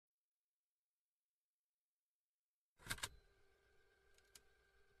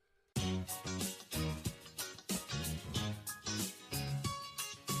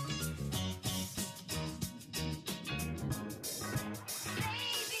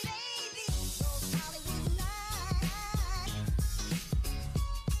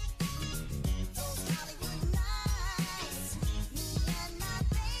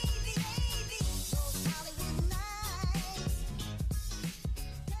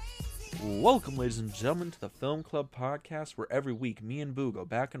Welcome, ladies and gentlemen, to the Film Club podcast, where every week me and Boo go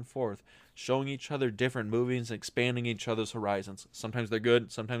back and forth, showing each other different movies and expanding each other's horizons. Sometimes they're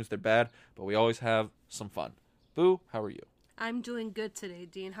good, sometimes they're bad, but we always have some fun. Boo, how are you? I'm doing good today,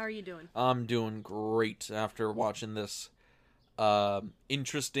 Dean. How are you doing? I'm doing great after watching this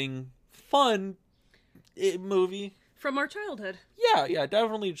interesting, fun movie. From our childhood. Yeah,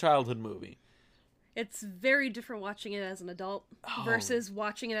 definitely a childhood movie. It's very different watching it as an adult versus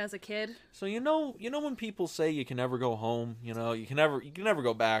watching it as a kid. So you know when people say you can never go home, you can never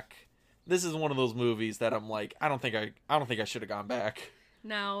go back. This is one of those movies that I'm like, I don't think I should have gone back.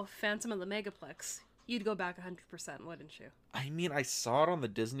 Now, Phantom of the Megaplex, you'd go back 100%, wouldn't you? I mean, I saw it on the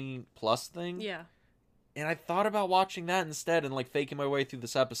Disney Plus thing. Yeah. And I thought about watching that instead and faking my way through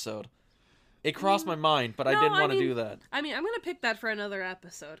this episode. It crossed my mind, but I didn't want to do that. I mean, I'm going to pick that for another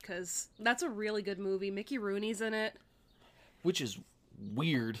episode, because that's a really good movie. Mickey Rooney's in it. Which is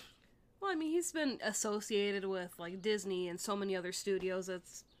weird. Well, I mean, he's been associated with, Disney and so many other studios.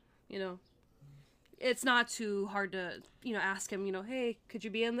 It's, it's not too hard to, ask him, hey, could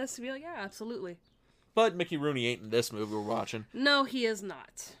you be in this? To be like, yeah, absolutely. But Mickey Rooney ain't in this movie we're watching. No, he is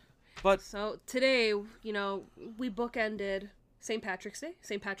not. But so today, we bookended St. Patrick's Day.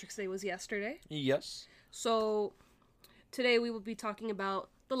 St. Patrick's Day was yesterday. Yes. So today we will be talking about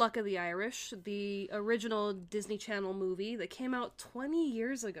The Luck of the Irish, the original Disney Channel movie that came out 20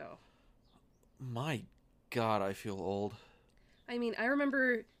 years ago. My God, I feel old. I mean, I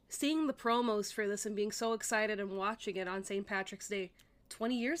remember seeing the promos for this and being so excited and watching it on St. Patrick's Day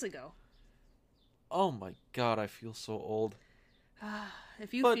 20 years ago. Oh my God, I feel so old.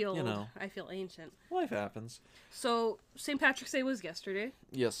 If you feel old, I feel ancient. Life happens. So, St. Patrick's Day was yesterday.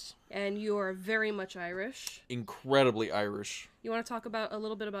 Yes. And you are very much Irish. Incredibly Irish. You want to talk a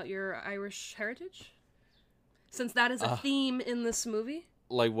little bit about your Irish heritage? Since that is a theme in this movie.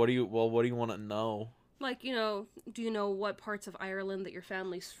 What do you want to know? Do you know what parts of Ireland that your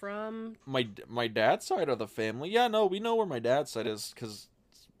family's from? My dad's side of the family? Yeah, no, we know where my dad's side is, because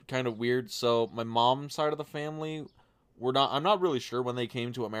it's kind of weird. So, my mom's side of the family... I'm not really sure when they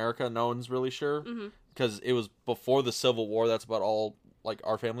came to America. No one's really sure. Because it was before the Civil War. That's about all,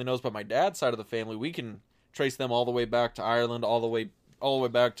 our family knows. But my dad's side of the family, we can trace them all the way back to Ireland, all the way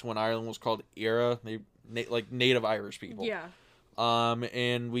back to when Ireland was called Éire. Native Irish people. Yeah.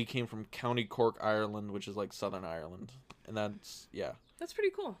 And we came from County Cork, Ireland, which is, Southern Ireland. And that's, yeah. That's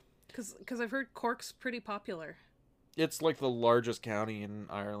pretty cool. Because I've heard Cork's pretty popular. It's, the largest county in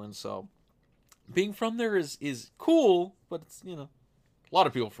Ireland, so... Being from there is cool, but it's, a lot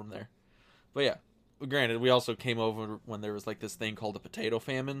of people from there. But yeah, granted, we also came over when there was this thing called the potato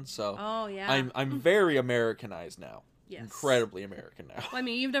famine, so oh yeah, I'm very Americanized now. Yes, incredibly American now. Well, I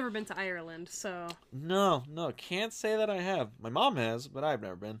mean, you've never been to Ireland, so no, can't say that I have. My mom has, but I've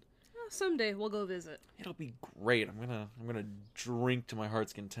never been. Well, someday we'll go visit. It'll be great. I'm gonna drink to my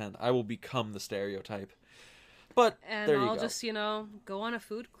heart's content. I will become the stereotype. But and there you I'll go. Just go on a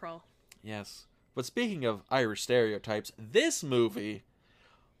food crawl. Yes. But speaking of Irish stereotypes, this movie,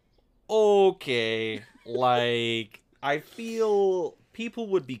 okay, I feel people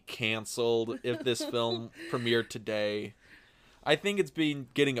would be canceled if this film premiered today. I think it's been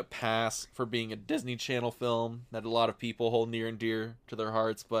getting a pass for being a Disney Channel film that a lot of people hold near and dear to their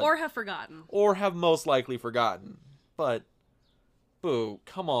hearts, but or have forgotten. Or have most likely forgotten. But, boo,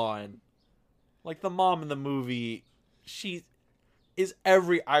 come on. The mom in the movie, she... is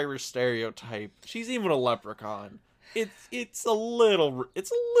every Irish stereotype. She's even a leprechaun. It's a little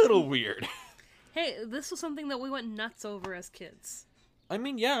weird. Hey, this was something that we went nuts over as kids. I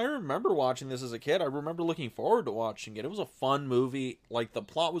mean, yeah, I remember watching this as a kid. I remember looking forward to watching it. It was a fun movie. The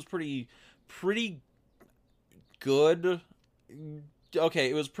plot was pretty good. Okay,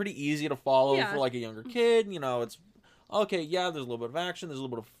 it was pretty easy to follow for a younger kid. It's okay. Yeah, there's a little bit of action. There's a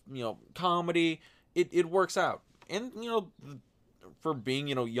little bit of comedy. It works out, and for being,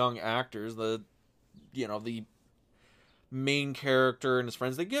 young actors, the main character and his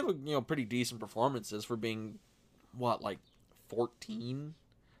friends, they give, pretty decent performances for being, 14?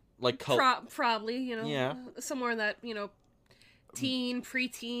 Probably, yeah. Somewhere in that,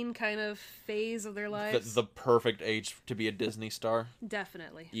 preteen kind of phase of their lives. The perfect age to be a Disney star.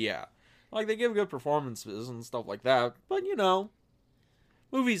 Definitely. Yeah. They give good performances and stuff like that, but,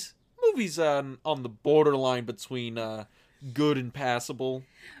 movies on the borderline between, good and passable.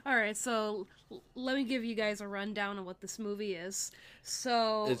 Alright, so let me give you guys a rundown of what this movie is.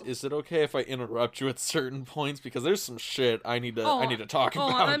 So is it okay if I interrupt you at certain points, because there's some shit I need to talk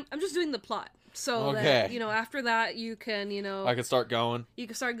about. I'm just doing the plot. So Okay. that, after that you can, I can start going. you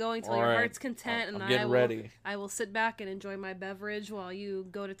can start going till All your right. heart's content, I'm and getting ready. I will sit back and enjoy my beverage while you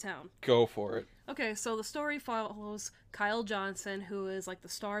go to town. Go for it. Okay, so the story follows Kyle Johnson, who is like the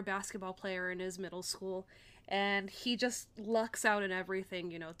star basketball player in his middle school, and he just lucks out in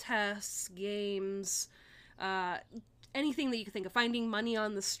everything, tests, games, anything that you can think of, finding money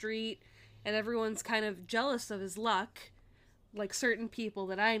on the street, and everyone's kind of jealous of his luck. Like certain people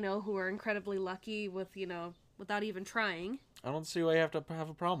that I know who are incredibly lucky with, without even trying. I don't see why you have to have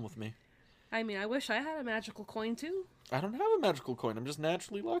a problem with me. I mean, I wish I had a magical coin too. I don't have a magical coin. I'm just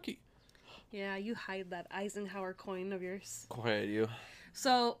naturally lucky. Yeah, you hide that Eisenhower coin of yours. Quiet, you.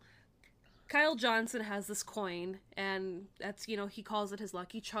 So, Kyle Johnson has this coin, and that's, he calls it his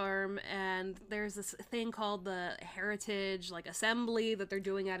lucky charm, and there's this thing called the Heritage, Assembly that they're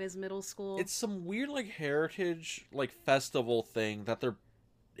doing at his middle school. It's some weird, heritage, festival thing that their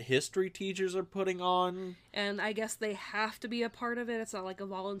history teachers are putting on. And I guess they have to be a part of it. It's not like a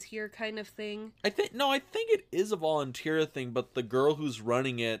volunteer kind of thing. I think it is a volunteer thing, but the girl who's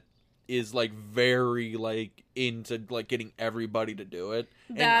running it is very into getting everybody to do it.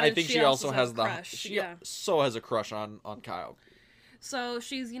 And I think she also has has a crush on Kyle. So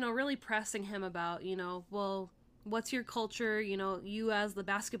she's, really pressing him about, well, what's your culture? You as the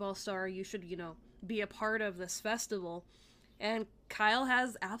basketball star, you should, be a part of this festival. And Kyle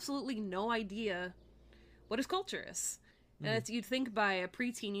has absolutely no idea what his culture is. And you'd think by a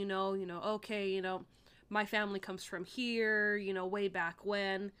preteen, okay, my family comes from here, way back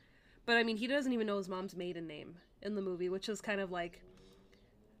when. But, I mean, he doesn't even know his mom's maiden name in the movie, which is kind of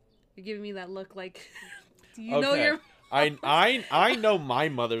you're giving me that look do you know your... I know my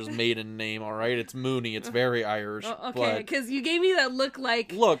mother's maiden name, all right? It's Mooney. It's very Irish. Okay, because you gave me that look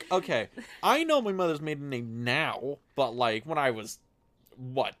Look, okay. I know my mother's maiden name now, but, when I was,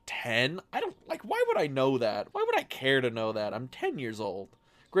 10? I don't... why would I know that? Why would I care to know that? I'm 10 years old.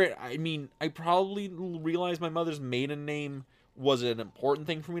 Great. I mean, I probably realized my mother's maiden name was an important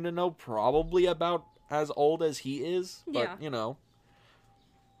thing for me to know, probably about as old as he is, but yeah, I don't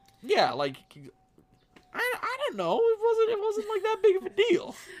know, it wasn't that big of a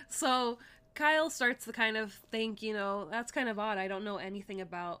deal. So Kyle starts to kind of think, that's kind of odd, I don't know anything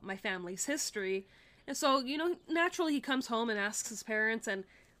about my family's history, and so, naturally he comes home and asks his parents, and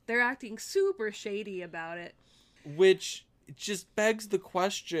they're acting super shady about it, which just begs the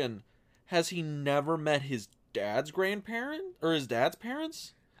question, has he never met his dad's grandparent or his dad's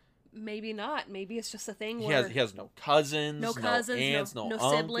parents? Maybe not. Maybe it's just a thing where he has no cousins, no aunts, no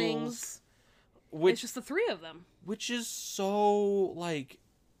uncles, siblings. It's just the three of them, which is so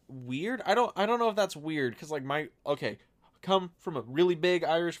weird. I don't know if that's weird because come from a really big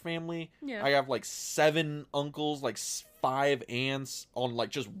Irish family. Yeah, I have 7 uncles, 5 aunts on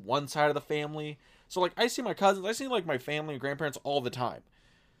just one side of the family. So I see my cousins, I see my family and grandparents all the time.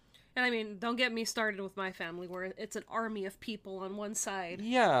 And I mean, don't get me started with my family, where it's an army of people on one side.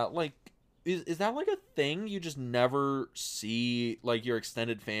 Yeah, is that a thing? You just never see, your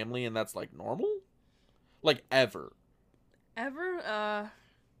extended family, and that's, normal? Ever? Ever?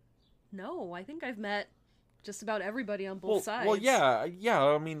 No. I think I've met just about everybody on both sides. Well, yeah,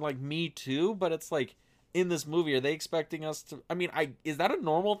 I mean, me too, but it's, in this movie, are they expecting us to... I mean, is that a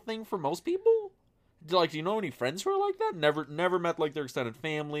normal thing for most people? Do you know any friends who are like that? Never met their extended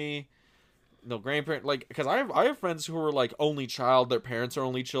family, no grandparent. Because I have friends who are only child, their parents are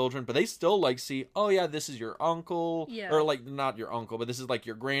only children, but they still see, oh yeah, this is your uncle, or not your uncle, but this is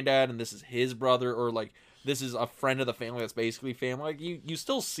your granddad, and this is his brother, or this is a friend of the family that's basically family. You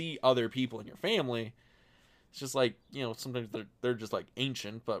still see other people in your family. It's just sometimes they're just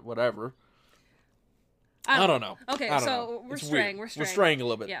ancient, but whatever. I don't know. Okay, so we're straying. We're straying a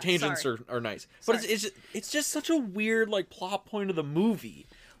little bit. Yeah, Tangents are nice, but it's just such a weird plot point of the movie.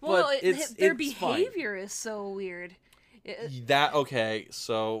 Well, but their behavior is so weird.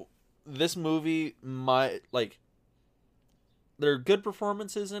 So this movie there are good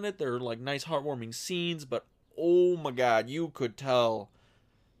performances in it. There are nice heartwarming scenes, but oh my god, you could tell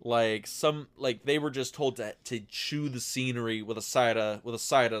they were just told to chew the scenery with a side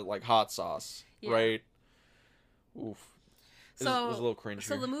of hot sauce, right? Oof. It was a little cringy.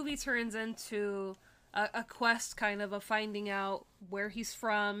 So the movie turns into a quest kind of finding out where he's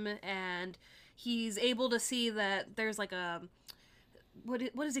from, and he's able to see that there's a... What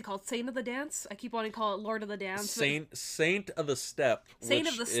is he called? Saint of the Dance? I keep wanting to call it Lord of the Dance. Saint of the Step. Saint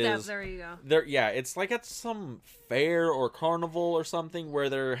of the Step, there you go. It's at some fair or carnival or something where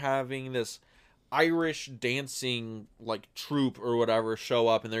they're having this Irish dancing troupe or whatever show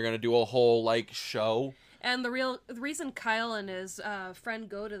up, and they're gonna do a whole show. And the reason Kyle and his friend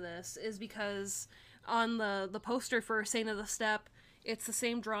go to this is because on the poster for Saint of the Step, it's the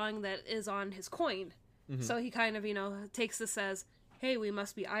same drawing that is on his coin. Mm-hmm. So he kind of, takes this as, hey, we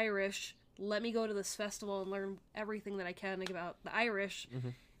must be Irish. Let me go to this festival and learn everything that I can about the Irish, mm-hmm.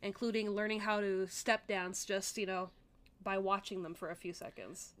 including learning how to step dance just, by watching them for a few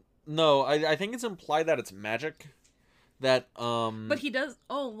seconds. No, I think it's implied that it's magic. That, But he does...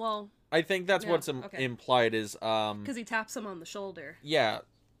 Oh, well... I think that's what's implied is, because he taps him on the shoulder. Yeah.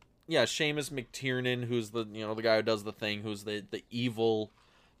 Yeah, Seamus McTiernan, who's the guy who does the thing, who's the evil...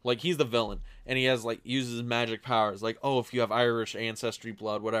 Like, he's the villain. And he has, uses magic powers. Like, oh, if you have Irish ancestry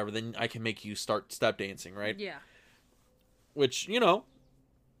blood, whatever, then I can make you start step dancing, right? Yeah. Which,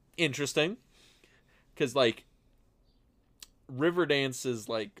 interesting. Because, Riverdance is,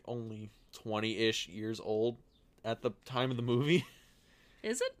 only 20-ish years old at the time of the movie.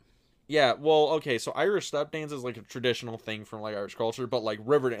 Is it? Yeah, well, okay, so Irish step dance is, a traditional thing from, Irish culture, but,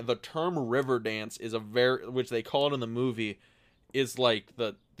 Riverdance, the term Riverdance is which they call it in the movie, is,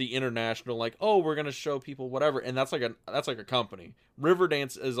 the international, oh, we're gonna show people whatever, and that's like a company.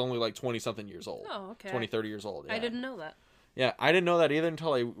 Riverdance is only, 20-something years old. Oh, okay. 20, 30 years old, yeah. I didn't know that. Yeah, I didn't know that either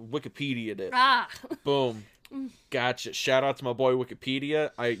until I Wikipedia'd it. Ah! Boom. Gotcha. Shout out to my boy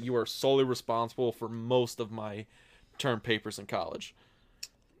Wikipedia. You are solely responsible for most of my term papers in college.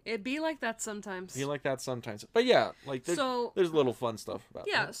 It'd be like that sometimes. But yeah, there's little fun stuff about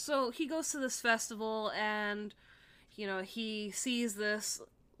that. Yeah, so he goes to this festival and, he sees this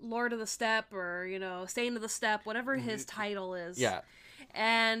Lord of the Step or, Saint of the Step, whatever his title is. Yeah.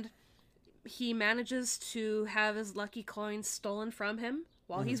 And he manages to have his lucky coin stolen from him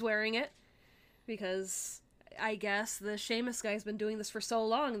while he's wearing it. Because I guess the Seamus guy's been doing this for so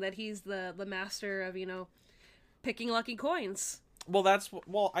long that he's the master of, picking lucky coins.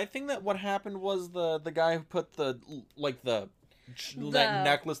 Well, I think that what happened was the guy who put the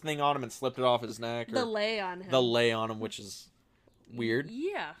necklace thing on him and slipped it off his neck. The lei on him. The lei on him, which is weird.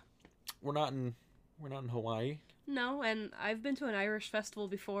 Yeah. We're not in Hawaii. No, and I've been to an Irish festival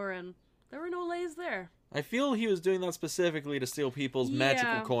before, and there were no leis there. I feel he was doing that specifically to steal people's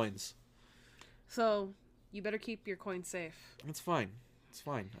magical coins. So, you better keep your coins safe. It's fine.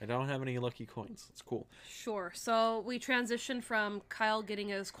 I don't have any lucky coins. It's cool. Sure. So, we transition from Kyle getting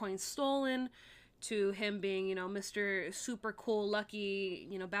his coins stolen to him being, Mr. Super Cool, lucky,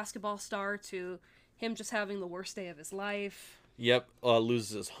 basketball star, to him just having the worst day of his life. Yep.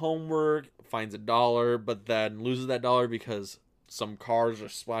 Loses his homework, finds $1, but then loses that $1 because some car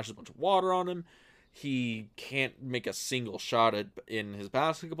just splashes a bunch of water on him. He can't make a single shot in his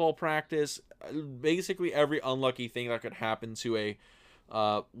basketball practice. Basically, every unlucky thing that could happen to a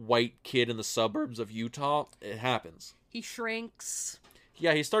white kid in the suburbs of Utah, it happens. He shrinks.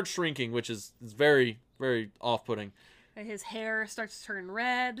 Yeah, he starts shrinking, which is very, very off-putting. His hair starts to turn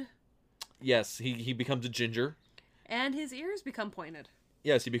red. Yes, he becomes a ginger. And his ears become pointed.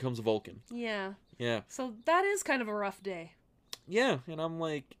 Yes, he becomes a Vulcan. Yeah. Yeah. So that is kind of a rough day. Yeah, and I'm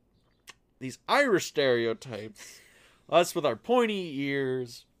like, these Irish stereotypes, us with our pointy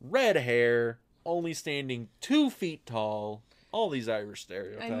ears, red hair, only standing 2 feet tall, all these Irish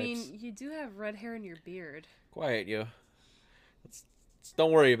stereotypes. I mean, you do have red hair in your beard. Quiet, you.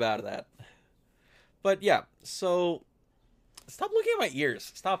 Don't worry about that. But yeah, so stop looking at my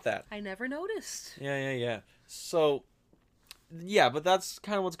ears. Stop that. I never noticed. Yeah. So, yeah, but that's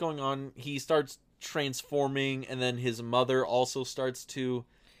kind of what's going on. He starts transforming, and then his mother also starts to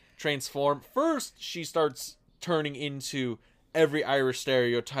transform. First, she starts turning into every Irish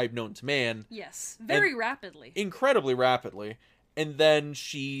stereotype known to man. Yes, very rapidly. Incredibly rapidly. And then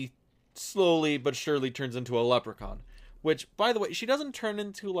she slowly but surely turns into a leprechaun. Which, by the way, she doesn't turn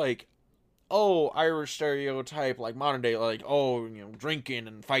into, Irish stereotype, modern day, drinking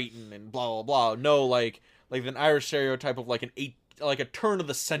and fighting and blah, blah, blah. No, an Irish stereotype of, a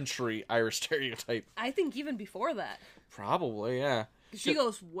turn-of-the-century Irish stereotype. I think even before that. Probably, yeah. She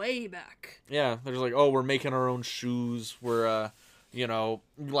goes way back. Yeah, there's we're making our own shoes. We're,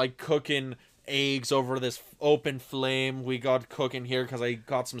 cooking eggs over this open flame. We got cooking here because I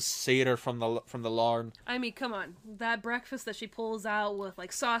got some cider from the larn. I mean, come on. That breakfast that she pulls out with,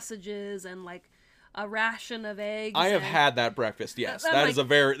 sausages and, a ration of eggs. I have had that breakfast, yes. That is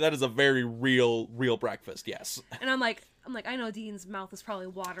a very real breakfast, yes. And I'm like, I know Dean's mouth is probably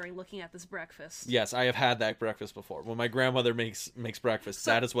watering looking at this breakfast. Yes, I have had that breakfast before. When my grandmother makes breakfast,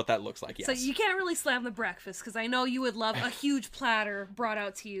 that is what that looks like, yes. So you can't really slam the breakfast, because I know you would love a huge platter brought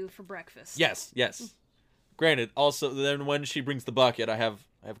out to you for breakfast. Yes. Granted, also, then when she brings the bucket, I have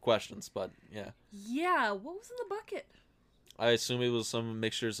questions, but yeah. Yeah, what was in the bucket? I assume it was some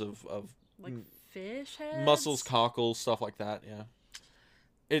mixtures of fish heads. Mussels, cockles, stuff like that.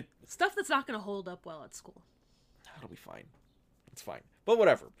 Yeah. Stuff that's not going to hold up well at school. It'll be fine. It's fine. But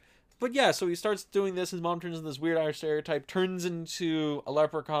whatever. But yeah, so he starts doing this. His mom turns into this weird Irish stereotype, turns into a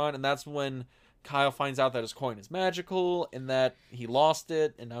leprechaun, and that's when Kyle finds out that his coin is magical and that he lost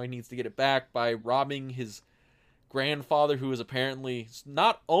it, and now he needs to get it back by robbing his grandfather, who is apparently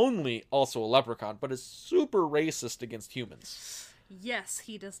not only also a leprechaun, but is super racist against humans. Yes,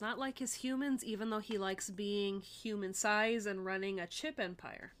 he does not like his humans, even though he likes being human size and running a chip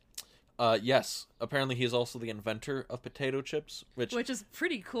empire. Yes. Apparently he is also the inventor of potato chips, which is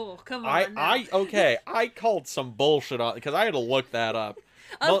pretty cool. Come on. I called some bullshit on because I had to look that up.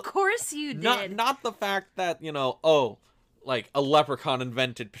 Of course you did. Not the fact that, like a leprechaun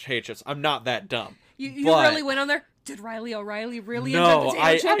invented potato chips. I'm not that dumb. You really went on there? Did Riley O'Reilly really invent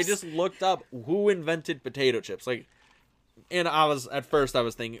potato chips? I just looked up who invented potato chips. And at first I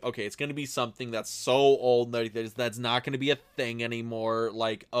was thinking, okay, it's going to be something that's so old that's not going to be a thing anymore.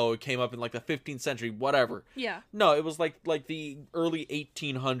 Like, oh, it came up in like the 15th century, whatever. Yeah. No, it was like the early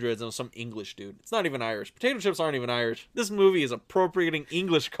 1800s and some English dude. It's not even Irish. Potato chips aren't even Irish. This movie is appropriating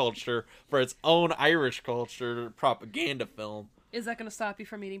English culture for its own Irish culture propaganda film. Is that going to stop you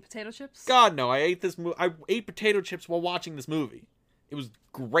from eating potato chips? God, no. I ate potato chips while watching this movie. It was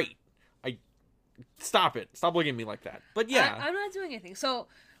great. Stop it. Stop looking at me like that. But yeah. I'm not doing anything. So,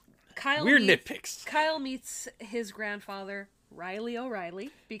 nitpicks. Kyle meets his grandfather, Riley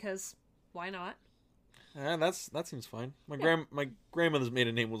O'Reilly, because why not? That seems fine. My grandmother's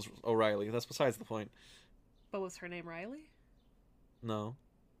maiden name was O'Reilly. That's besides the point. But was her name Riley? No.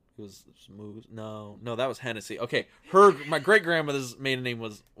 It was Moose. No, that was Hennessy. Okay. My great grandmother's maiden name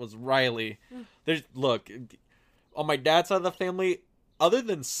was Riley. Look, on my dad's side of the family, other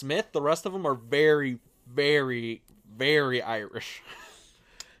than Smith, the rest of them are very, very, very Irish.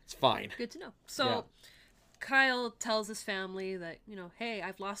 It's fine. Good to know. So, yeah. Kyle tells his family that, hey,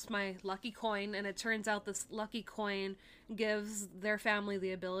 I've lost my lucky coin, and it turns out this lucky coin gives their family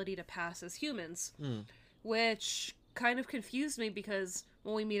the ability to pass as humans, which kind of confused me because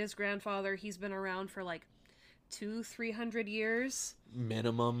when we meet his grandfather, he's been around for like 200-300 years.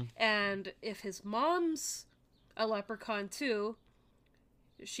 Minimum. And if his mom's a leprechaun too,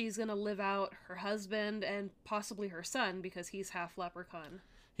 she's gonna live out her husband and possibly her son because he's half leprechaun.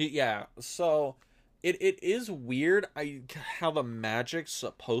 So it is weird how the magic's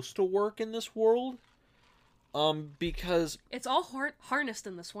supposed to work in this world. Because it's all harnessed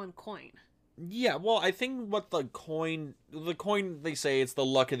in this one coin. Yeah, well, I think what the coin they say it's the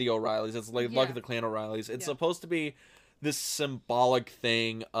luck of the O'Reillys. It's like luck of the clan O'Reillys. It's supposed to be this symbolic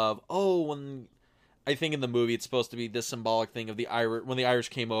thing of when. I think in the movie it's supposed to be this symbolic thing of the Irish when the Irish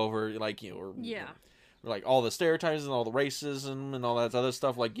came over, like like all the stereotypes and all the racism and all that other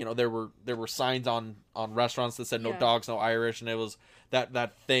stuff. Like there were signs on restaurants that said no dogs, no Irish, and it was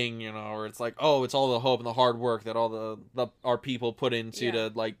that thing where it's like, oh, it's all the hope and the hard work that all our people put into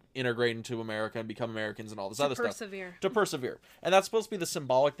to like integrate into America and become Americans and all this other stuff to persevere, and that's supposed to be the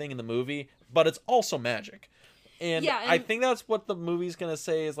symbolic thing in the movie, but it's also magic. And I think that's what the movie's going to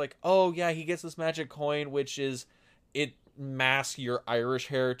say is like, oh, yeah, he gets this magic coin, which is it masks your Irish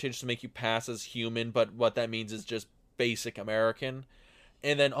heritage to make you pass as human. But what that means is just basic American.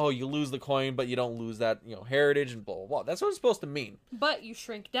 And then, oh, you lose the coin, but you don't lose that, heritage and blah, blah, blah. That's what it's supposed to mean. But you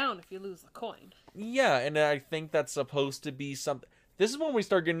shrink down if you lose the coin. Yeah, and I think that's supposed to be something. This is when we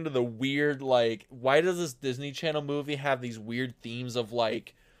start getting into the weird, like, why does this Disney Channel movie have these weird themes of,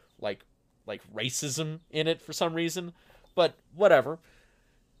 like racism in it for some reason, but whatever.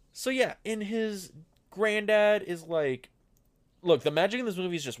 So yeah, and his granddad is like, look, the magic in this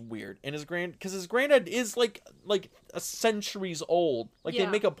movie is just weird, and because his granddad is like a centuries old, they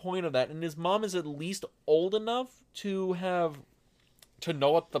make a point of that, and his mom is at least old enough to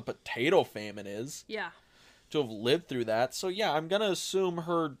know what the potato famine is, to have lived through that. So yeah, I'm gonna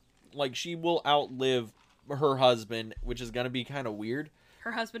assume she will outlive her husband, which is gonna be kind of weird.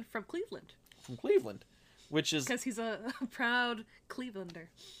 Her husband from Cleveland. Which is... Because he's a proud Clevelander.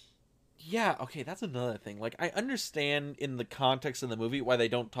 Yeah, okay, that's another thing. Like, I understand in the context of the movie why they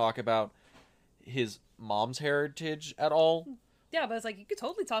don't talk about his mom's heritage at all. Yeah, but it's like, you could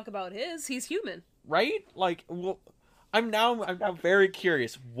totally talk about his. He's human. Right? Like, well, I'm now very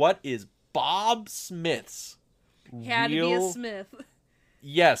curious. What is Bob Smith's Had to be a Smith.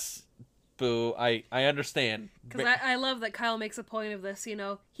 Yes, Boo, I understand. Because I love that Kyle makes a point of this,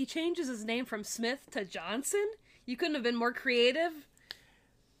 He changes his name from Smith to Johnson? You couldn't have been more creative?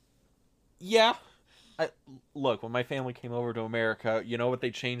 Yeah. Look, when my family came over to America, you know what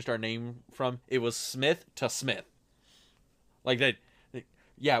they changed our name from? It was Smith to Smith. Like,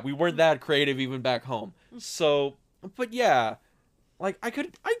 Yeah, we weren't that creative even back home. So, but yeah, like why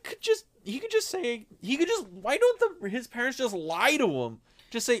don't his parents just lie to him?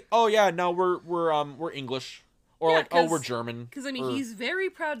 Just say, "Oh yeah, no, we're English." Or Yeah, like, "Oh, we're German." Because, I mean, or, he's very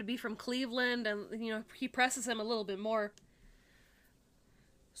proud to be from Cleveland, and, he presses him a little bit more.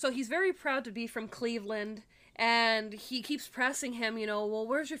 So he's very proud to be from Cleveland, and he keeps pressing him, well,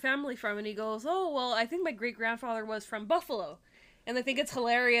 where's your family from? And he goes, oh, well, I think my great-grandfather was from Buffalo. And they think it's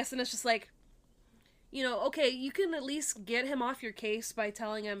hilarious, and it's just like, okay, you can at least get him off your case by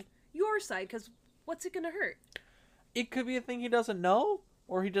telling him your side, because what's it going to hurt? It could be a thing he doesn't know,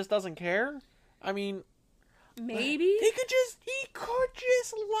 or he just doesn't care. I mean, maybe he could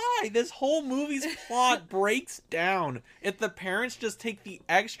just lie. This whole movie's plot breaks down if the parents just take the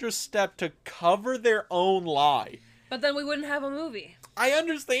extra step to cover their own lie. But then we wouldn't have a movie. I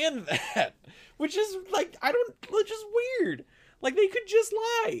understand that, which is just weird. Like, they could just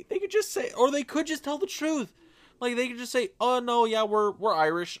lie. They could just say, or they could just tell the truth. Like, they could just say, "Oh no, yeah, we're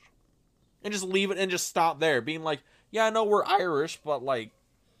Irish," and just leave it and just stop there, being like, "Yeah, no, we're Irish, but like,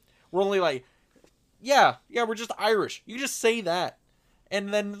 we're only like." Yeah, we're just Irish. You just say that.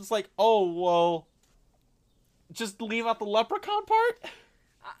 And then it's like, oh, well, just leave out the leprechaun part?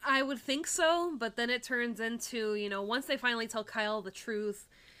 I would think so, but then it turns into, once they finally tell Kyle the truth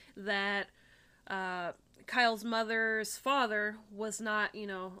that Kyle's mother's father was not,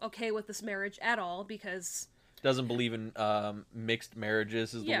 okay with this marriage at all because... Doesn't believe in mixed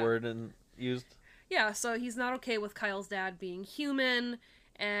marriages is the word used. Yeah, so he's not okay with Kyle's dad being human.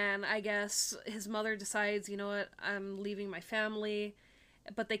 And I guess his mother decides, you know what, I'm leaving my family.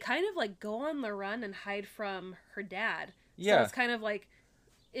 But they kind of, like, go on the run and hide from her dad. Yeah. So it's kind of like,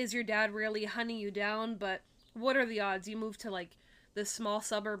 is your dad really hunting you down? But what are the odds? You move to, like, this small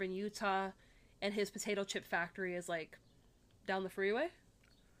suburb in Utah, and his potato chip factory is, like, down the freeway?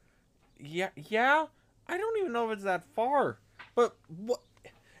 Yeah. I don't even know if it's that far. But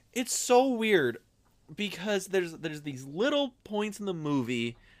it's so weird. Because there's these little points in the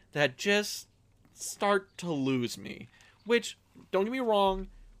movie that just start to lose me. Which, don't get me wrong,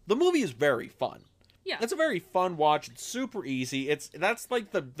 the movie is very fun. Yeah. It's a very fun watch. It's super easy. That's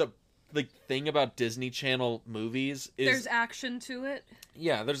like the thing about Disney Channel movies is... There's action to it.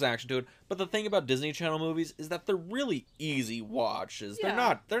 Yeah, there's action to it. But the thing about Disney Channel movies is that they're really easy watches.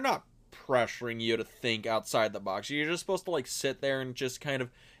 Yeah. They're not pressuring you to think outside the box. You're just supposed to, like, sit there and just kind of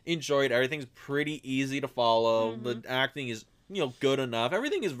enjoy it. Everything's pretty easy to follow. Mm-hmm. The acting is, good enough.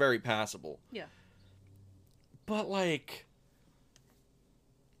 Everything is very passable. Yeah. But, like,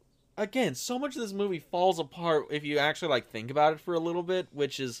 again, so much of this movie falls apart if you actually, like, think about it for a little bit,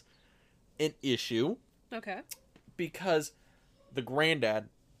 which is an issue. Okay. Because the granddad,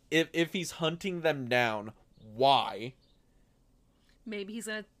 if he's hunting them down, why? Maybe he's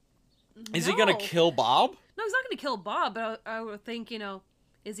gonna... Is he gonna kill Bob? No, he's not gonna kill Bob, but I would think,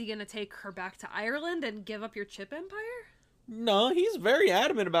 is he gonna take her back to Ireland and give up your chip empire? No, he's very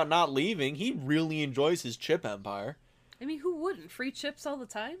adamant about not leaving. He really enjoys his chip empire. I mean, who wouldn't? Free chips all the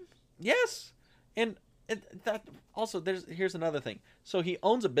time? Yes. And that also, here's another thing. So he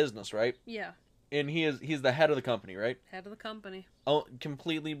owns a business, right? Yeah. And he's the head of the company, right? Head of the company. Oh,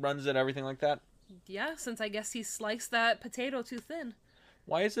 completely runs it, everything like that? Yeah, since I guess he sliced that potato too thin.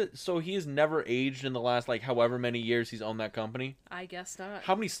 Why is it so he has never aged in the last, like, however many years he's owned that company? I guess not.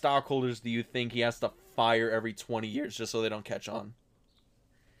 How many stockholders do you think he has to fire every 20 years just so they don't catch on?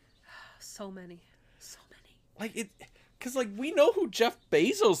 So many. Like, because, like, we know who Jeff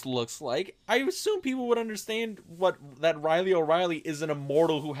Bezos looks like. I assume people would understand that Riley O'Reilly is an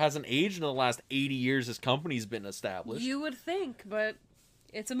immortal who hasn't aged in the last 80 years his company's been established. You would think, but...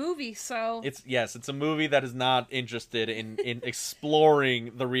 It's a movie, so... It's a movie that is not interested in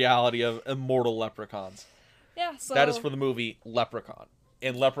exploring the reality of immortal leprechauns. Yeah, so... That is for the movie Leprechaun.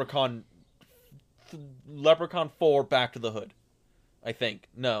 And Leprechaun 4 Back to the Hood. I think.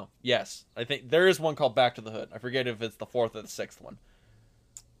 No. Yes. I think there is one called Back to the Hood. I forget if it's the 4th or the 6th one.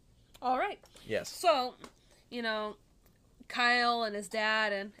 Alright. Yes. So, Kyle and his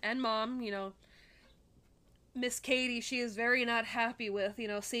dad and mom, Miss Katie, she is very not happy with,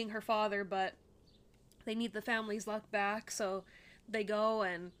 seeing her father, but they need the family's luck back, so they go,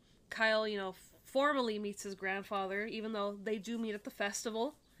 and Kyle, formally meets his grandfather, even though they do meet at the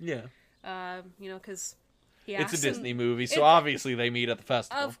festival. Yeah. Because he asks It's a Disney movie, so obviously they meet at the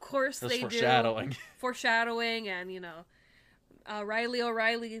festival. Of course they do. Foreshadowing. Foreshadowing, and, Riley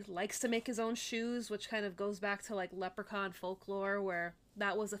O'Reilly likes to make his own shoes, which kind of goes back to, like, leprechaun folklore, where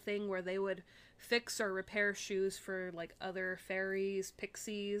that was a thing where they would fix or repair shoes for, like, other fairies,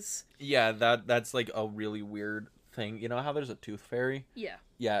 pixies. Yeah, that's like a really weird thing. You know how there's a tooth fairy? Yeah.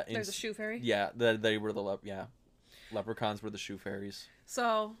 Yeah. There's a shoe fairy? Yeah, they were the leprechauns were the shoe fairies.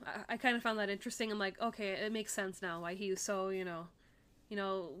 So, I kind of found that interesting. I'm like, okay, it makes sense now why he was so,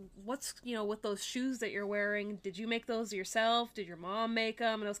 what's, with those shoes that you're wearing, did you make those yourself? Did your mom make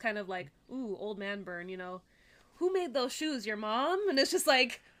them? And it was kind of like, ooh, old man burn, Who made those shoes? Your mom? And it's just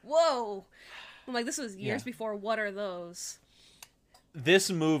like, whoa. I'm like, this was years before What Are Those? This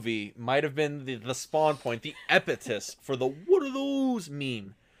movie might have been the spawn point, the epitaph for the What Are Those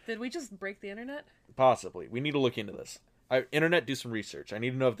meme. Did we just break the internet? Possibly. We need to look into this. Internet, do some research. I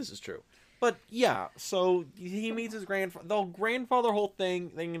need to know if this is true. But yeah, so he meets his grandfather. The grandfather whole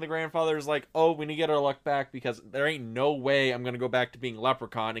thing, thinking the grandfather is like, oh, we need to get our luck back because there ain't no way I'm going to go back to being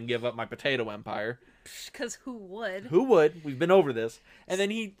leprechaun and give up my potato empire. Because who would? Who would? We've been over this. And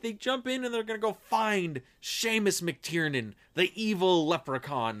then they jump in and they're going to go find Seamus McTiernan, the evil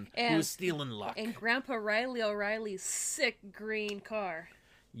leprechaun who's stealing luck. And Grandpa Riley O'Reilly's sick green car.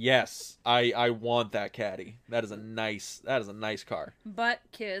 Yes, I want that caddy. That is a nice car. But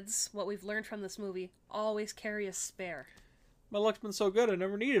kids, what we've learned from this movie, always carry a spare. My luck's been so good I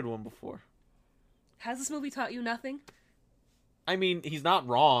never needed one before. Has this movie taught you nothing? I mean, he's not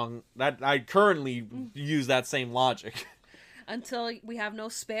wrong. That I currently use that same logic. Until we have no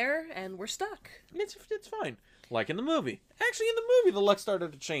spare and we're stuck. It's fine. Like in the movie. Actually, in the movie, the luck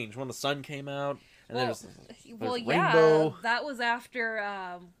started to change when the sun came out. And there's rainbow. That was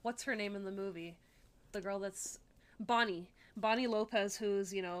after, what's her name in the movie? The girl that's Bonnie Lopez,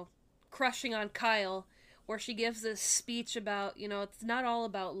 who's, crushing on Kyle, where she gives this speech about, it's not all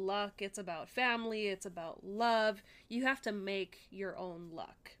about luck, it's about family, it's about love. You have to make your own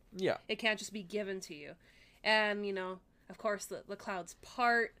luck. Yeah. It can't just be given to you. And, of course, the clouds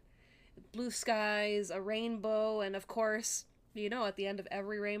part, blue skies, a rainbow, and of course, at the end of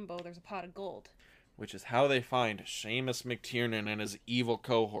every rainbow, there's a pot of gold. Which is how they find Seamus McTiernan and his evil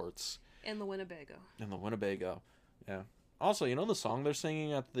cohorts. In the Winnebago. Yeah. Also, the song they're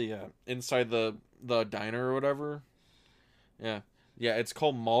singing at the inside the diner or whatever? Yeah. Yeah, it's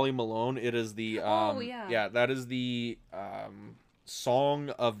called Molly Malone. It is the Yeah, that is the song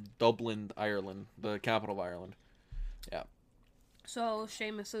of Dublin, Ireland, the capital of Ireland. Yeah. So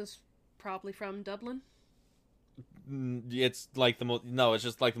Seamus is probably from Dublin? It's like it's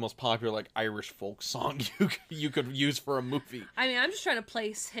just like the most popular Irish folk song you could use for a movie. I mean, I'm just trying to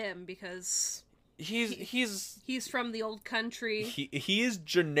place him because he's from the old country. He is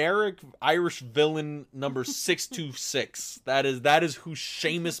generic Irish villain number 626. That is who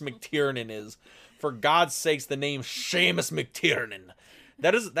Seamus McTiernan is. For God's sakes, the name Seamus McTiernan.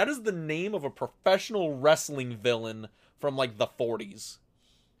 That is the name of a professional wrestling villain from the 40s.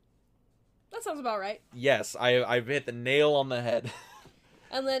 That sounds about right. Yes, I've hit the nail on the head.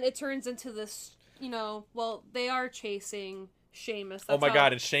 And then it turns into this, they are chasing Seamus. Oh my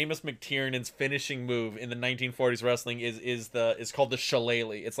God! And Seamus McTiernan's finishing move in the 1940s wrestling is called the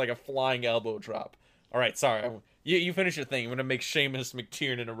shillelagh. It's like a flying elbow drop. All right, sorry, you finish your thing. I'm gonna make Seamus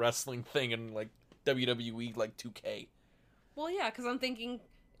McTiernan a wrestling thing in WWE 2K. Well, yeah, because I'm thinking,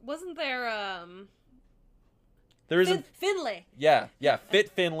 wasn't there there is Finlay? Yeah,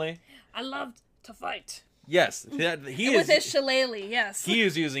 Fit Finlay. I loved to fight. Yes, he is with his shillelagh. Yes, he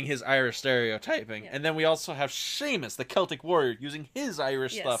is using his Irish stereotyping, and then we also have Seamus, the Celtic warrior, using his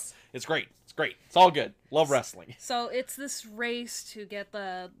Irish stuff. It's great. It's all good. Love wrestling. So it's this race to get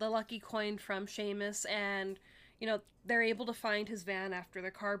the lucky coin from Seamus, and they're able to find his van after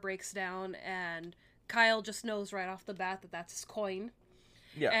their car breaks down, and Kyle just knows right off the bat that that's his coin.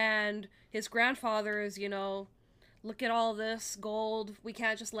 Yeah, and his grandfather is look at all this gold. We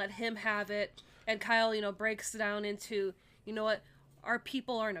can't just let him have it. And Kyle, breaks down into, what? Our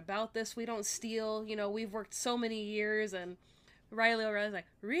people aren't about this. We don't steal. We've worked so many years. And Riley O'Reilly's like,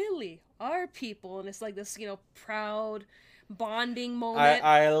 really? Our people? And it's like this, proud bonding moment.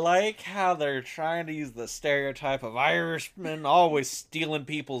 I like how they're trying to use the stereotype of Irishmen always stealing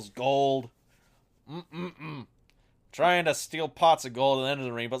people's gold. Trying to steal pots of gold at the end of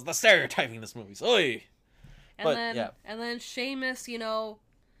the rainbows. The stereotyping this movie. Oy! And then Seamus,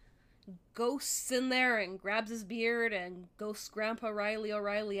 ghosts in there and grabs his beard and ghosts Grandpa Riley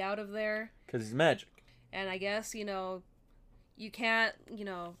O'Reilly out of there. Because he's magic. And I guess, you can't,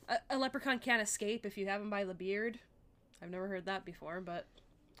 a leprechaun can't escape if you have him by the beard. I've never heard that before, but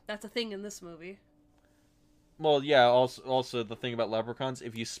that's a thing in this movie. Well, yeah, also the thing about leprechauns,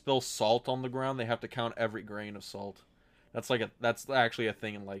 if you spill salt on the ground, they have to count every grain of salt. That's actually a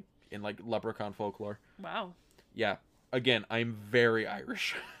thing in leprechaun folklore. Wow. Yeah. Again, I'm very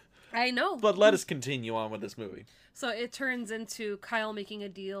Irish. I know. But let us continue on with this movie. So it turns into Kyle making a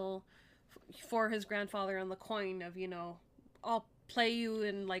deal, for his grandfather on the coin of, I'll play you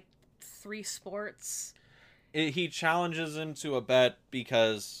in like 3 sports. He challenges him to a bet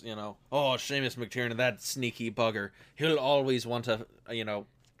because, oh, Seamus McTiernan, that sneaky bugger. He'll always want to,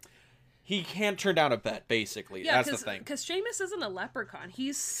 he can't turn down a bet, basically. Yeah, that's the thing. Because Seamus isn't a leprechaun.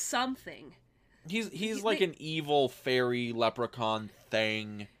 He's something. He's like an evil fairy leprechaun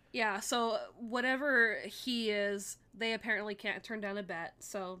thing. Yeah, so whatever he is, they apparently can't turn down a bet.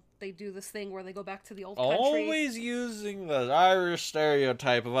 So they do this thing where they go back to the old country. Always using the Irish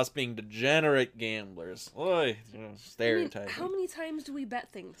stereotype of us being degenerate gamblers. Oy, stereotype. How many times do we bet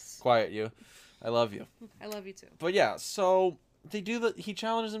things? Quiet, you. I love you. I love you too. But yeah, so he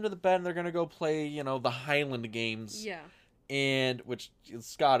challenges him to the bet, and they're gonna go play, the Highland games. Yeah. And which is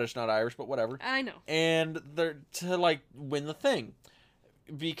Scottish, not Irish, but whatever. I know. And they're to win the thing.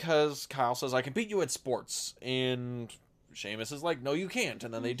 Because Kyle says, I can beat you at sports. And Seamus is like, no, you can't.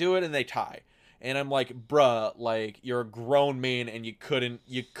 And then they do it and they tie. And I'm like, bruh, you're a grown man and you couldn't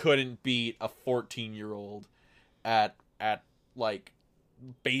beat a 14-year-old at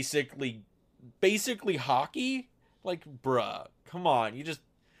basically hockey? Bruh, come on.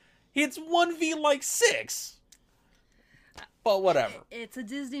 It's 1v6. But whatever. It's a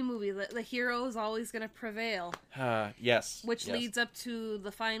Disney movie. The hero is always going to prevail. Yes. Which leads up to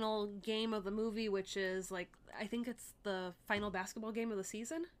the final game of the movie, which is, I think it's the final basketball game of the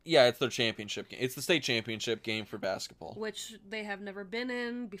season? Yeah, it's their championship game. It's the state championship game for basketball. Which they have never been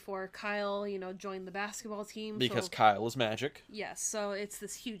in before Kyle, joined the basketball team. Because Kyle is magic. Yes, so it's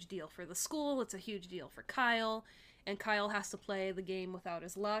this huge deal for the school. It's a huge deal for Kyle. And Kyle has to play the game without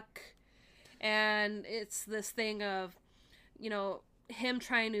his luck. And it's this thing of, him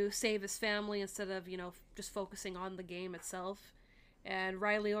trying to save his family instead of, just focusing on the game itself. And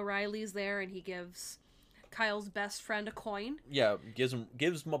Riley O'Reilly's there, and he gives Kyle's best friend a coin. Yeah,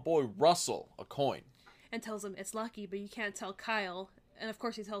 gives my boy Russell a coin. And tells him it's lucky, but you can't tell Kyle. And of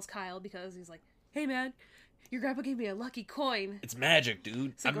course he tells Kyle because he's like, hey man, your grandpa gave me a lucky coin. It's magic,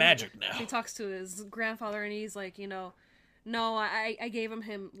 dude. I'm magic now. He talks to his grandfather and he's like, no, I gave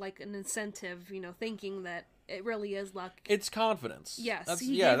him an incentive, thinking that it really is luck. It's confidence. Yes, that's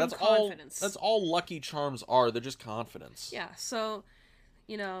confidence. That's all Lucky Charms are. They're just confidence. Yeah, so,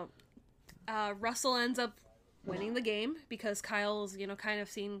 Russell ends up winning the game because Kyle's, kind of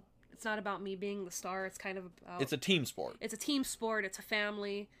seen, it's not about me being the star, it's kind of about... It's a team sport. It's a team sport, it's a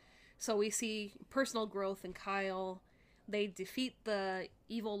family. So we see personal growth in Kyle. They defeat the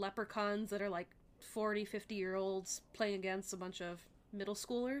evil leprechauns that are 40, 50-year-olds playing against a bunch of middle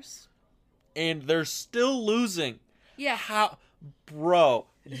schoolers. And they're still losing. Yeah. How, bro?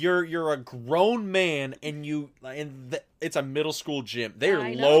 You're a grown man, and it's a middle school gym.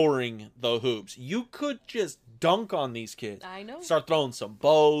 They're lowering the hoops. You could just dunk on these kids. I know. Start throwing some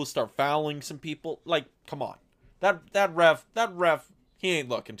bows. Start fouling some people. Come on. That ref, he ain't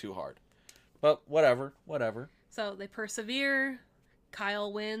looking too hard. But whatever. So they persevere.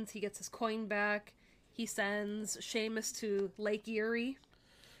 Kyle wins. He gets his coin back. He sends Seamus to Lake Erie.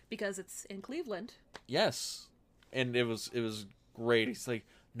 Because it's in Cleveland. Yes. And it was great. He's like,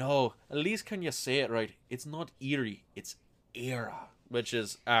 no, at least can you say it right? It's not Erie, it's Era. Which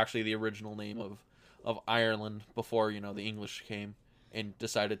is actually the original name of Ireland before, the English came and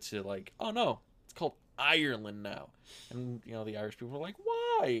decided to oh no, it's called Ireland now. And, the Irish people were like,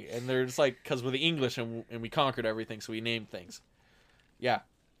 why? And they're just like, because we're the English and we conquered everything, so we named things. Yeah.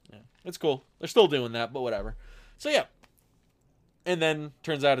 It's cool. They're still doing that, but whatever. So yeah. And then,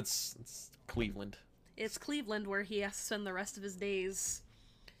 turns out it's Cleveland. It's Cleveland, where he has to spend the rest of his days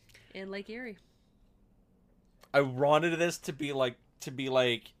in Lake Erie. I wanted this to be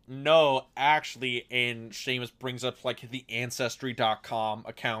no, actually, and Seamus brings up, the Ancestry.com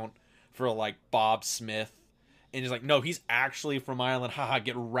account for, Bob Smith. And he's like, no, he's actually from Ireland. Haha,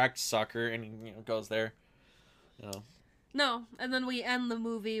 get wrecked, sucker. And, goes there. No, and then we end the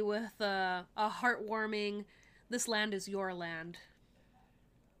movie with a heartwarming, this land is your land.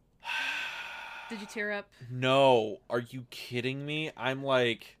 Did you tear up? No. Are you kidding me? I'm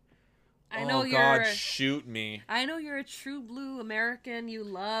like, God, shoot me. I know you're a true blue American. You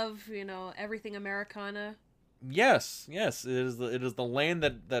love, everything Americana. Yes. It is the land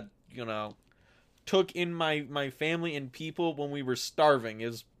that took in my family and people when we were starving. It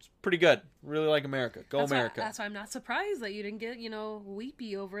was pretty good. Really like America. America. That's why I'm not surprised that you didn't get,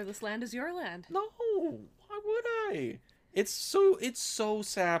 weepy over this land is your land. No. Why would I? It's so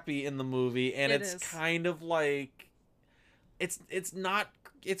sappy in the movie, and it's kind of it's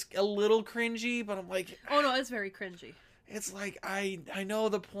a little cringy, but I'm like, oh no, it's very cringy. It's I know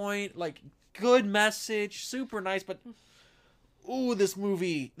the point, good message, super nice, but ooh, this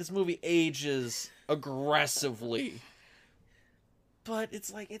movie ages aggressively. But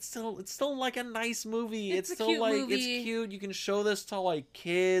it's like it's still like a nice movie. It's still like movie. It's cute. You can show this to like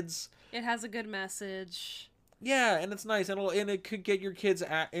kids. It has a good message. Yeah, and it's nice, and it could get kids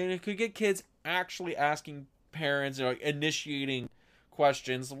actually asking parents, you know, like, initiating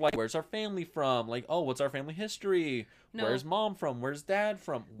questions like, "Where's our family from?" Like, "Oh, what's our family history? No. Where's mom from? Where's dad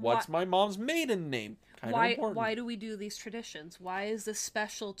from? What's my mom's maiden name?" Kind of important. Why do we do these traditions? Why is this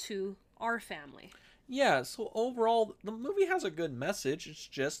special to our family? Yeah, so overall, the movie has a good message. It's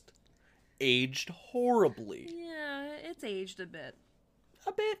just aged horribly. Yeah, it's aged a bit.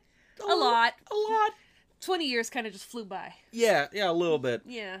 A bit. A lot. 20 years kind of just flew by. Yeah, a little bit.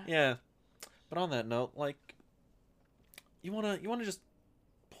 Yeah. But on that note, like, you wanna just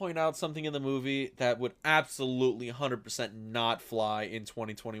point out something in the movie that would absolutely 100% not fly in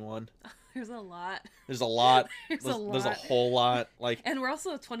 2021? There's a lot. There's a lot. There's a lot. There's a whole lot. Like, and we're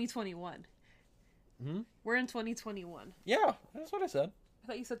also 2021. We're in 2021. Yeah, that's what I said. I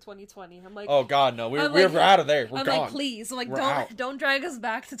thought you said 2020. I'm like, oh God, no, we're out of there. I'm gone. like, please, I'm like, don't drag us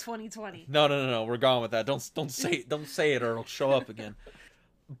back to 2020. No, we're gone with that. Don't say it or it'll show up again.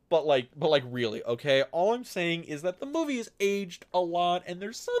 But really, okay. All I'm saying is that the movie is aged a lot, and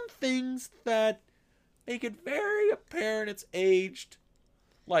there's some things that make it very apparent it's aged.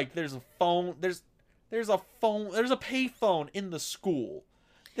 Like there's a phone. There's a phone. There's a payphone in the school.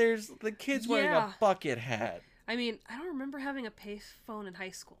 There's the kids wearing a bucket hat. I mean, I don't remember having a payphone in high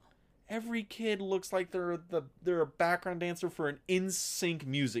school. Every kid looks like they're a background dancer for an NSYNC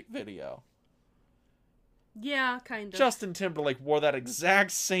music video. Yeah, kind of. Justin Timberlake wore that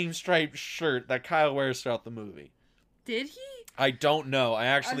exact same striped shirt that Kyle wears throughout the movie. Did he? I don't know. I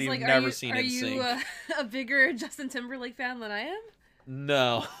actually have never seen NSYNC. Are you a bigger Justin Timberlake fan than I am?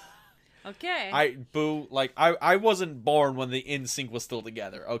 No. Okay. I wasn't born when the NSYNC was still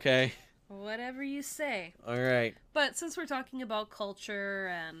together, okay? Whatever you say. Alright. But since we're talking about culture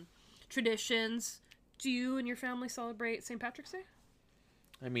and traditions, do you and your family celebrate St. Patrick's Day?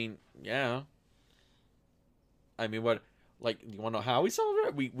 I mean, yeah. I mean, what, like, you want to know how we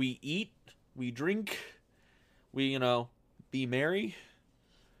celebrate? We eat, we drink, we, be merry.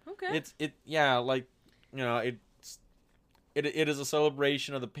 Okay. It is a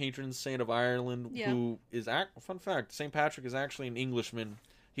celebration of the patron saint of Ireland, who is, fun fact, St. Patrick is actually an Englishman.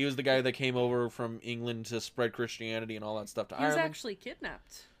 He was the guy that came over from England to spread Christianity and all that stuff to Ireland. He was actually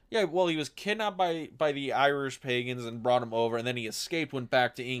kidnapped. Yeah, well, he was kidnapped by the Irish pagans and brought him over, and then he escaped, went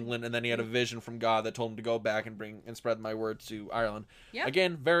back to England, and then he had a vision from God that told him to go back and spread my word to Ireland. Yeah.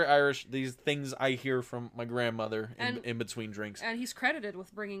 Again, very Irish. These things I hear from my grandmother in between drinks. And he's credited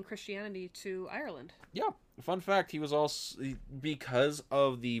with bringing Christianity to Ireland. Yeah. Fun fact, he was also, because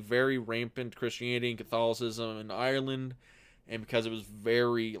of the very rampant Christianity and Catholicism in Ireland, and because it was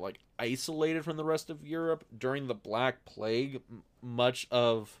very, isolated from the rest of Europe, during the Black Plague, much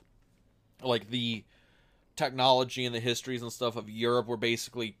of, the technology and the histories and stuff of Europe were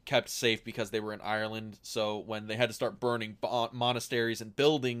basically kept safe because they were in Ireland. So when they had to start burning monasteries and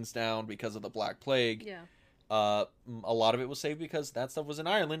buildings down because of the Black Plague, a lot of it was saved because that stuff was in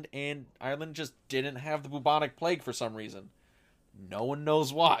Ireland, and Ireland just didn't have the bubonic plague for some reason. No one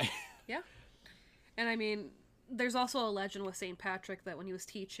knows why. Yeah. And I mean, there's also a legend with St. Patrick that when he was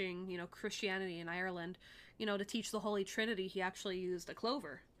teaching, Christianity in Ireland, to teach the Holy Trinity, he actually used a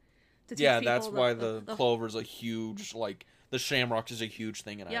clover. Yeah, that's why the clover's a huge, the shamrock is a huge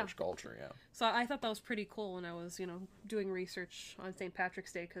thing in Irish culture, yeah. So I thought that was pretty cool when I was, doing research on St.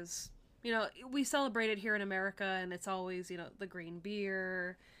 Patrick's Day, because, we celebrate it here in America, and it's always, the green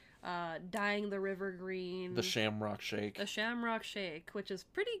beer, dyeing the river green. The Shamrock Shake. The Shamrock Shake, which is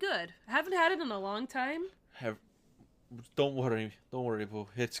pretty good. I haven't had it in a long time. Don't worry, boo.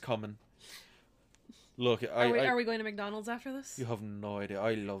 It's coming. Look, are we going to McDonald's after this? You have no idea.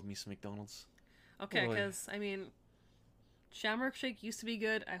 I love me some McDonald's. Okay, because, Shamrock Shake used to be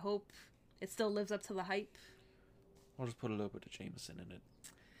good. I hope it still lives up to the hype. I'll just put a little bit of Jameson in it.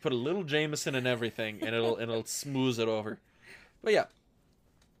 Put a little Jameson in everything, and it'll smooth it over. But yeah.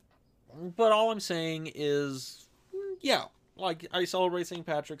 But all I'm saying is, yeah, I celebrate St.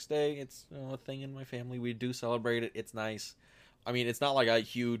 Patrick's Day. It's a thing in my family. We do celebrate it. It's nice. I mean, it's not like a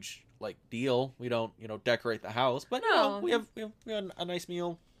huge deal. We don't decorate the house, but we have a nice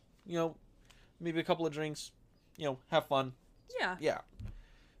meal. Maybe a couple of drinks. Have fun. Yeah.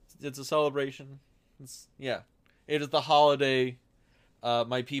 It's a celebration. It is the holiday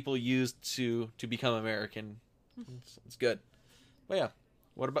my people used to become American. It's good. But yeah,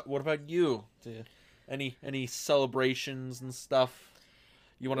 what about you? Any celebrations and stuff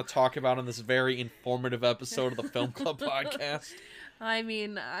you want to talk about in this very informative episode of the Film Club podcast? I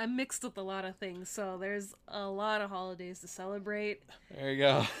mean, I'm mixed with a lot of things, so there's a lot of holidays to celebrate. There you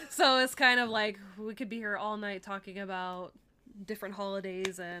go. So it's kind of like we could be here all night talking about different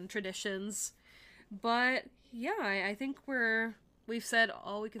holidays and traditions. But yeah, I think we've said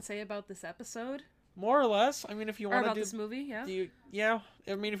all we can say about this episode. More or less. I mean, if you want to do this movie, yeah.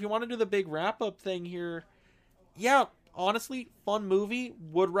 I mean, if you want to do the big wrap-up thing here, yeah, honestly, fun movie.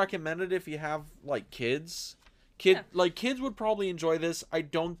 Would recommend it if you have, like, kids. Like, kids would probably enjoy this. I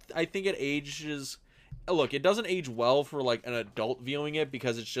think it ages... Look, it doesn't age well for, like, an adult viewing it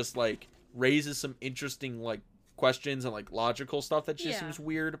because it's just, like, raises some interesting, like, questions and, like, logical stuff that just seems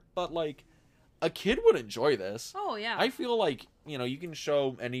weird. But, like, a kid would enjoy this. Oh, yeah. I feel like, you know, you can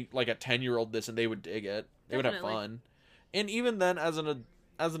show any, like, a 10-year-old this and they would dig it. They would have fun. And even then, as an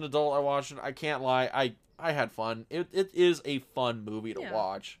adult, I watched it. I can't lie. I had fun. It is a fun movie to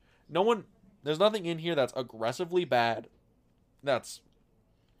watch. There's nothing in here that's aggressively bad. That's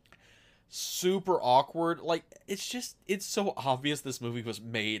super awkward. Like, it's so obvious this movie was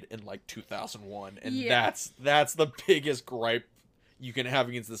made in, like, 2001. And that's the biggest gripe you can have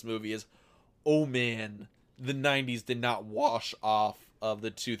against this movie is, oh man, the 90s did not wash off of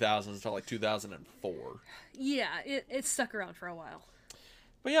the 2000s until, like, 2004. Yeah, it stuck around for a while.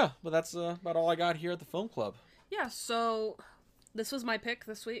 But that's about all I got here at the Film Club. Yeah, so this was my pick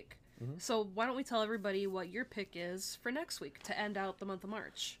this week. Mm-hmm. So why don't we tell everybody what your pick is for next week to end out the month of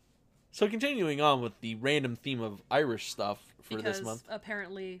March? So continuing on with the random theme of Irish stuff for this month.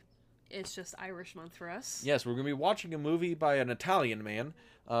 Apparently it's just Irish month for us. Yes, we're going to be watching a movie by an Italian man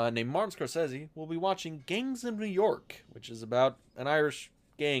named Martin Scorsese. We'll be watching Gangs of New York, which is about an Irish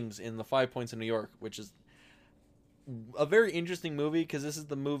gangs in the 5 Points of New York, which is a very interesting movie because this is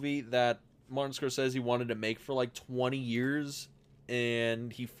the movie that Martin Scorsese wanted to make for like 20 years,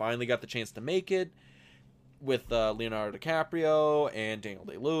 and he finally got the chance to make it with Leonardo DiCaprio and Daniel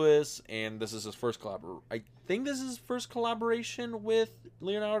Day-Lewis, and this is his first I think this is his first collaboration with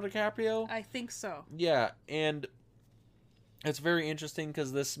Leonardo DiCaprio. I think so. Yeah, and it's very interesting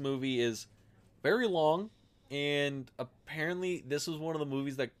because this movie is very long, and apparently this was one of the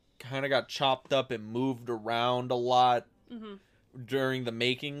movies that kind of got chopped up and moved around a lot during the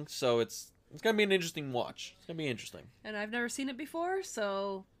making, so it's gonna be an interesting watch. It's gonna be interesting. And I've never seen it before,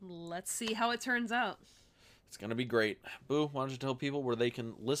 so let's see how it turns out. It's gonna be great. Boo, why don't you tell people where they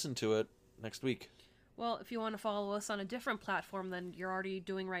can listen to it next week? Well, if you want to follow us on a different platform than you're already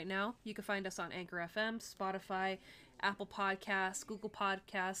doing right now, you can find us on Anchor FM, Spotify, Apple Podcasts, Google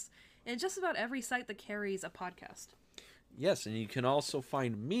Podcasts, and just about every site that carries a podcast. Yes, and you can also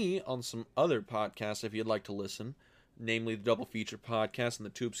find me on some other podcasts if you'd like to listen, namely the Double Feature Podcast and the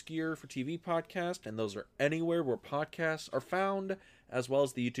Too Obscure for TV podcast, and those are anywhere where podcasts are found, as well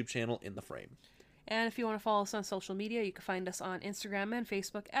as the YouTube channel In the Frame. And if you want to follow us on social media, you can find us on Instagram and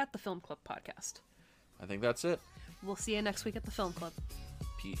Facebook at the Film Club Podcast. I think that's it. We'll see you next week at the Film Club.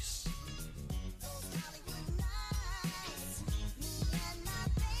 Peace.